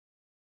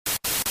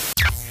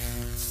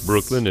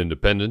Brooklyn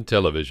Independent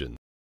Television.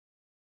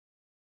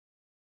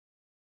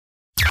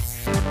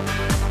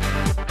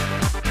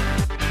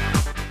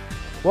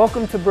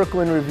 Welcome to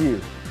Brooklyn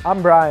Review.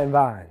 I'm Brian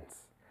Vines.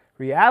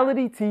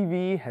 Reality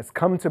TV has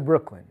come to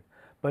Brooklyn,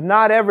 but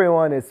not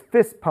everyone is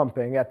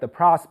fist-pumping at the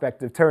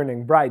prospect of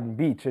turning Brighton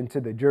Beach into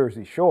the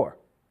Jersey Shore.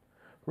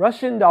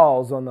 Russian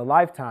Dolls on the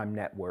Lifetime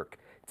Network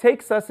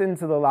takes us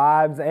into the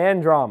lives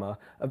and drama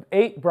of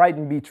 8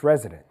 Brighton Beach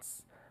residents.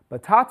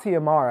 But Tati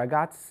Amara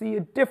got to see a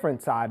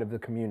different side of the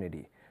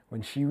community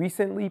when she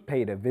recently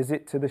paid a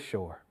visit to the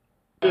shore.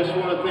 Just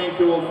want to thank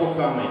you all for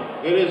coming.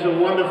 It is a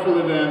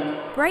wonderful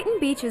event. Brighton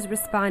Beach is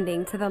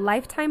responding to the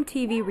Lifetime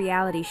TV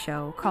reality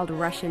show called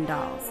Russian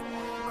Dolls,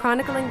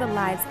 chronicling the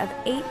lives of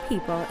 8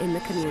 people in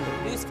the community.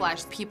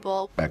 Newsflash,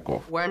 people, back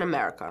off. We're in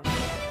America.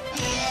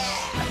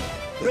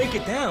 Break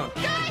it down.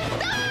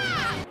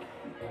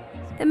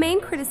 The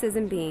main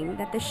criticism being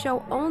that the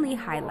show only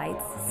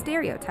highlights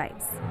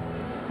stereotypes.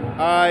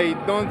 I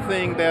don't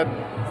think that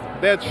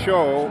that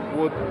show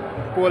would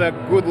put a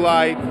good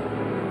light,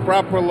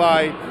 proper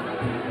light,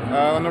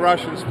 on the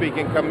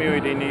Russian-speaking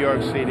community in New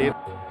York City.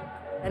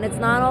 And it's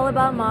not all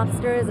about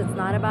mobsters, it's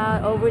not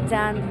about over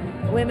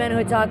 10 women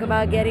who talk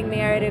about getting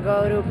married to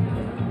go to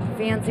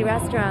fancy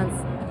restaurants.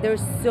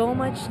 There's so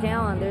much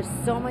talent, there's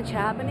so much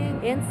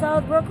happening in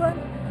South Brooklyn,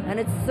 and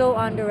it's so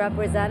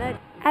underrepresented.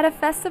 At a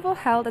festival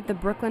held at the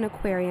Brooklyn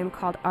Aquarium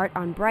called Art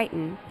on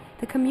Brighton,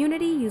 the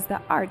community used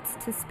the arts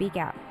to speak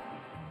out.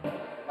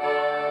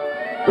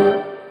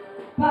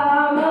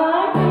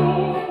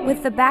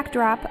 With the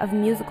backdrop of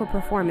musical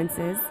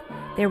performances,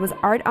 there was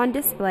art on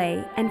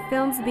display and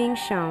films being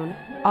shown,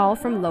 all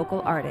from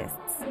local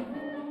artists.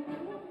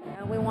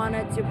 We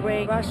wanted to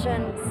bring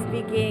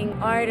Russian-speaking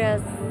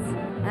artists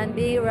and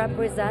be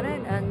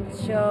represented and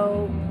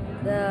show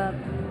the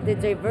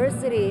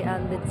diversity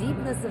and the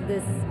deepness of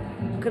this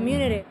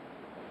community.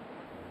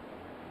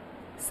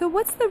 So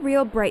what's the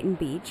real Brighton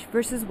Beach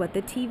versus what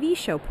the TV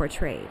show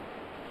portrayed?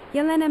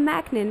 Yelena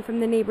Macnin from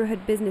the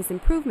Neighborhood Business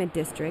Improvement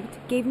District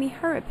gave me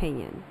her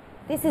opinion.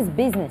 This is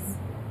business.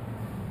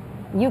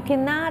 You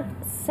cannot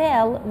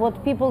sell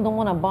what people don't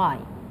want to buy.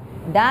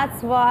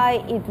 That's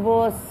why it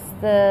was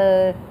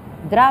the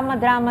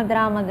drama,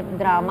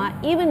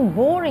 even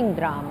boring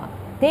drama,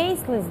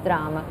 tasteless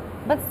drama,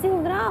 but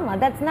still drama.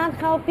 That's not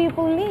how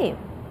people live.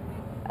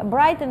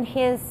 Brighton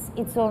has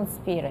its own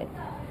spirit.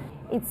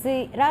 It's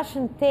a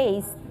Russian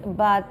taste,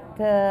 but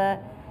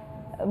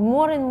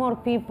more and more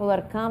people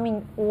are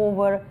coming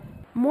over.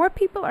 More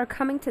people are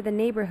coming to the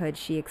neighborhood,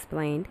 she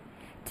explained,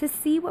 to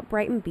see what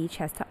Brighton Beach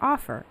has to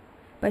offer,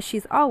 but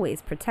she's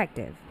always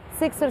protective.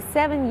 6 or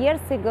 7 years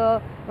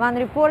ago, one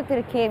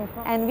reporter came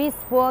and we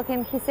spoke,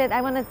 and he said,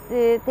 I want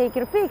to take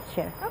your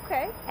picture.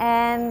 Okay.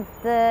 And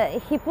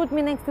he put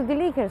me next to the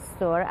liquor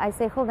store. I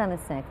say, hold on a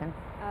second.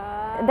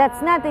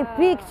 That's not a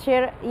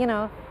picture,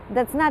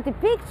 that's not a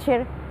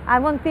picture I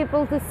want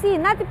people to see,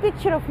 not a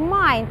picture of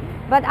mine,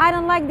 but I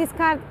don't like this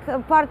part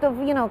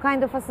of,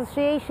 kind of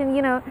association,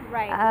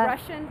 Right,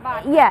 Russian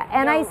vodka. Yeah,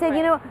 and No, I said,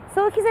 right.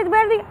 So he said,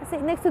 where do you? I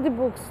said, next to the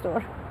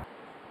bookstore.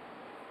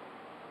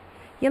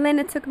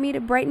 Yelena took me to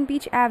Brighton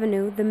Beach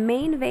Avenue, the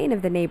main vein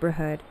of the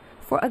neighborhood,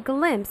 for a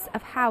glimpse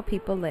of how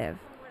people live.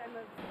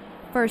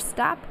 First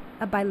stop,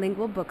 a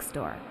bilingual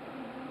bookstore.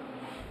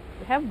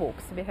 We have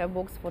books. We have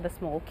books for the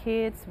small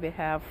kids. We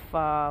have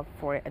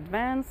for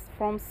advanced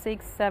from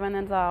 6, 7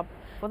 and up.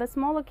 For the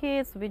smaller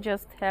kids, we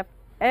just have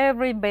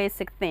every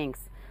basic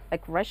things,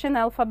 like Russian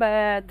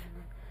alphabet,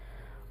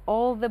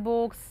 all the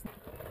books.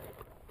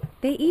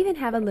 They even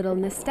have a little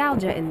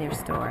nostalgia in their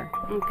store.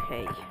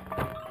 Okay.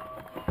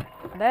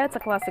 That's a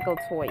classical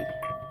toy.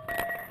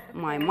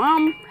 My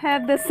mom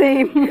had the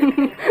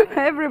same.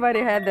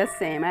 Everybody had the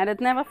same, and it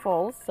never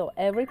falls, so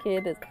every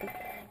kid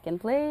can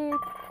play it.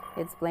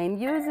 It's playing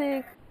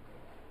music.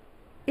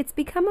 It's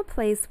become a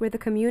place where the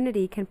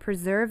community can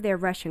preserve their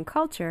Russian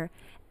culture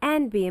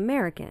and be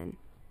American.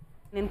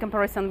 In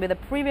comparison with the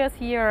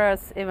previous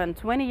years, even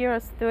 20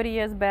 years, 30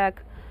 years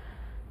back,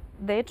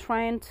 they're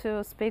trying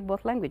to speak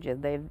both languages.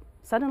 They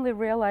suddenly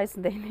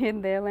realized they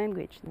need their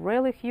language.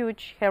 Really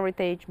huge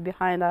heritage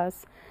behind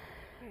us.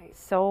 Right.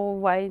 So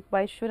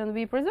why shouldn't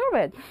we preserve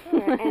it?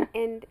 Sure.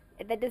 and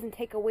that doesn't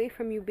take away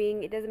from you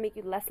being, it doesn't make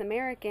you less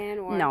American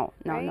or... No.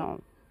 Right?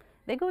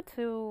 They go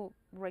to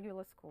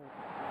regular school.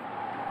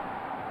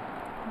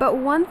 But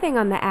one thing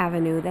on the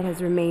avenue that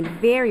has remained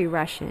very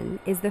Russian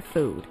is the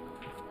food.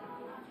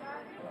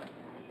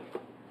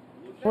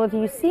 What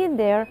you see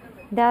there,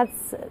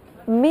 that's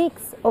a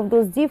mix of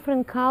those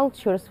different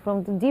cultures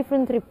from the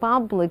different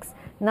republics,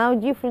 now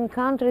different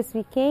countries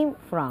we came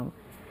from.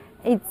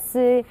 It's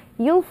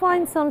you'll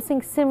find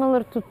something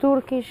similar to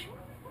Turkish,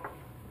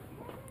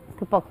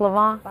 to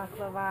baklava.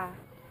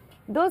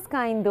 Those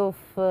kind of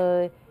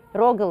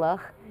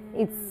rogalach.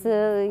 It's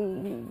a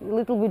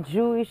little bit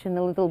Jewish and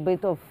a little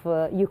bit of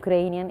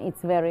Ukrainian.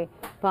 It's very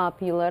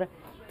popular.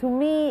 To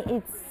me,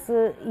 it's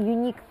a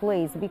unique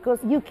place because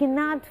you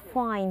cannot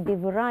find the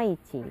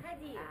variety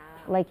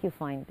like you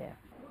find there.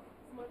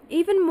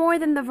 Even more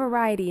than the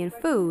variety in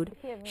food,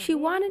 she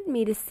wanted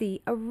me to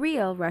see a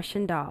real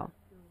Russian doll.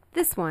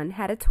 This one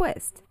had a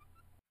twist.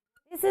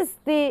 This is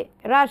the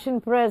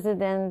Russian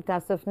president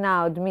as of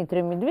now,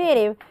 Dmitry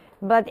Medvedev,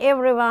 but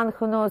everyone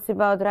who knows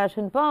about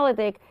Russian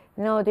politics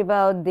knows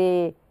about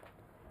the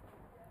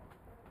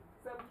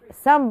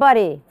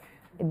somebody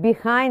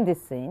behind the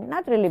scene,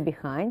 not really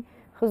behind,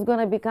 who's going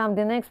to become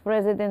the next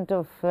president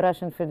of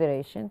Russian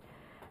Federation,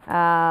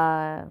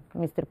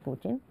 Mr.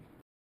 Putin.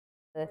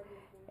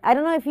 I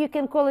don't know if you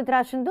can call it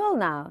Russian doll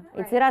now.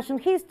 It's a Russian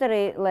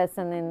history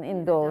lesson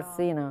in dolls,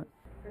 you know.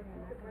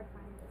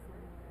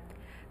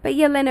 But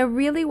Yelena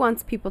really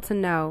wants people to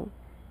know.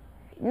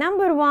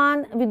 Number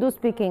one, we do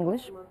speak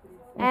English,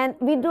 and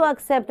we do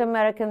accept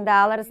American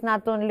dollars,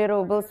 not only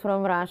rubles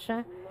from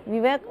Russia. We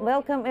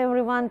welcome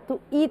everyone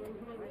to eat,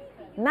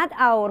 not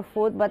our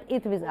food, but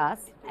eat with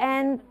us.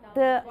 And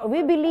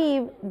we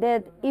believe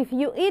that if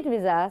you eat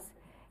with us,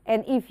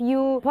 and if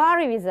you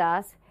party with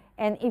us,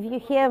 and if you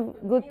have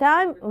good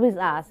time with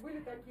us,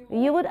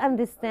 you would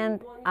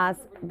understand us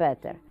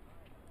better.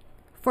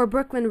 For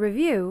Brooklyn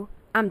Review,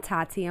 I'm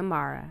Tati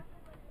Amara.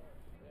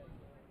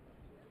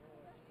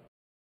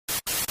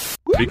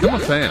 Become a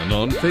fan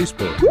on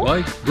Facebook,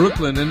 like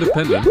Brooklyn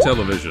Independent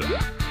Television.